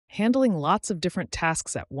Handling lots of different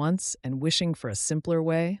tasks at once and wishing for a simpler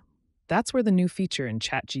way? That's where the new feature in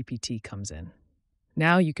ChatGPT comes in.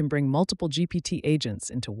 Now you can bring multiple GPT agents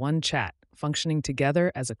into one chat, functioning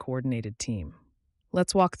together as a coordinated team.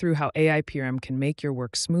 Let's walk through how AIPRM can make your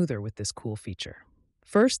work smoother with this cool feature.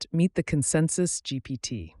 First, meet the consensus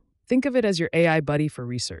GPT. Think of it as your AI buddy for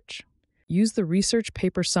research. Use the research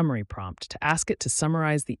paper summary prompt to ask it to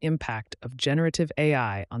summarize the impact of generative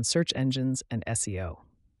AI on search engines and SEO.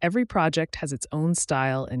 Every project has its own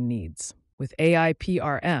style and needs. With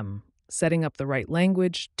AIPRM, setting up the right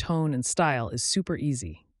language, tone, and style is super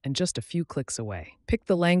easy and just a few clicks away. Pick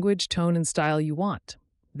the language, tone, and style you want.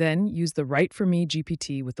 Then use the Write For Me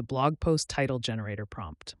GPT with the blog post title generator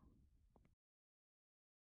prompt.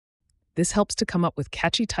 This helps to come up with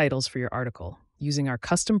catchy titles for your article using our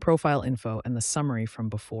custom profile info and the summary from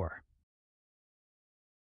before.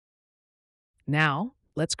 Now,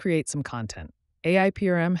 let's create some content.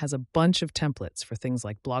 AIPRM has a bunch of templates for things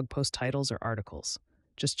like blog post titles or articles.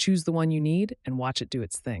 Just choose the one you need and watch it do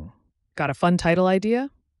its thing. Got a fun title idea?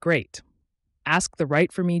 Great. Ask the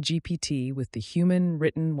Write For Me GPT with the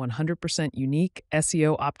human-written 100% unique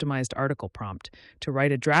SEO-optimized article prompt to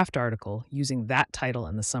write a draft article using that title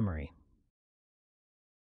and the summary.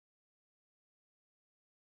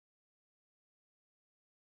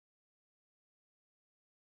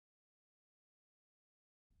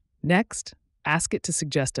 Next, ask it to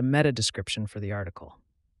suggest a meta description for the article.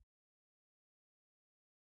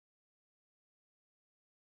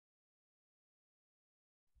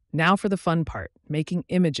 Now for the fun part, making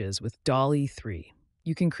images with DALL-E 3.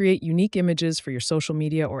 You can create unique images for your social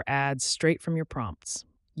media or ads straight from your prompts.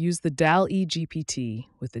 Use the DALL-E GPT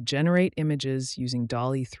with the Generate Images using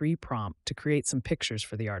DALL-E 3 prompt to create some pictures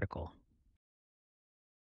for the article.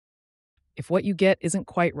 If what you get isn't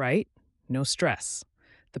quite right, no stress.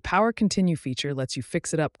 The Power Continue feature lets you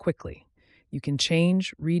fix it up quickly. You can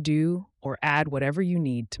change, redo, or add whatever you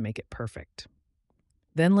need to make it perfect.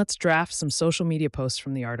 Then let's draft some social media posts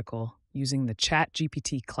from the article using the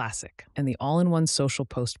ChatGPT Classic and the all-in-one social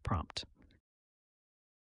post prompt.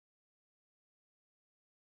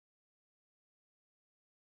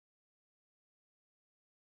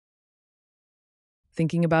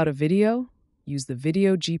 Thinking about a video? Use the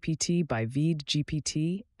Video GPT by VEED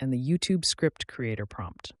GPT and the YouTube Script Creator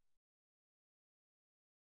prompt.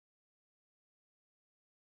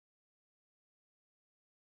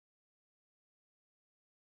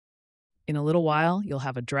 In a little while, you'll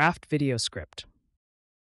have a draft video script.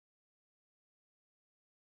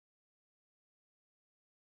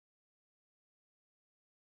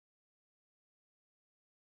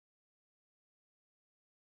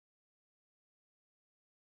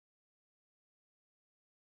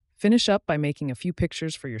 Finish up by making a few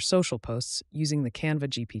pictures for your social posts using the Canva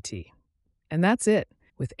GPT. And that's it.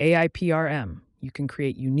 With AIPRM, you can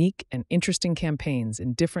create unique and interesting campaigns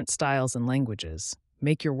in different styles and languages,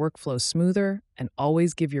 make your workflow smoother, and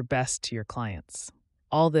always give your best to your clients.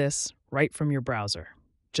 All this right from your browser.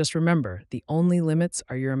 Just remember, the only limits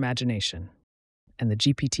are your imagination and the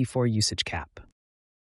GPT-4 usage cap.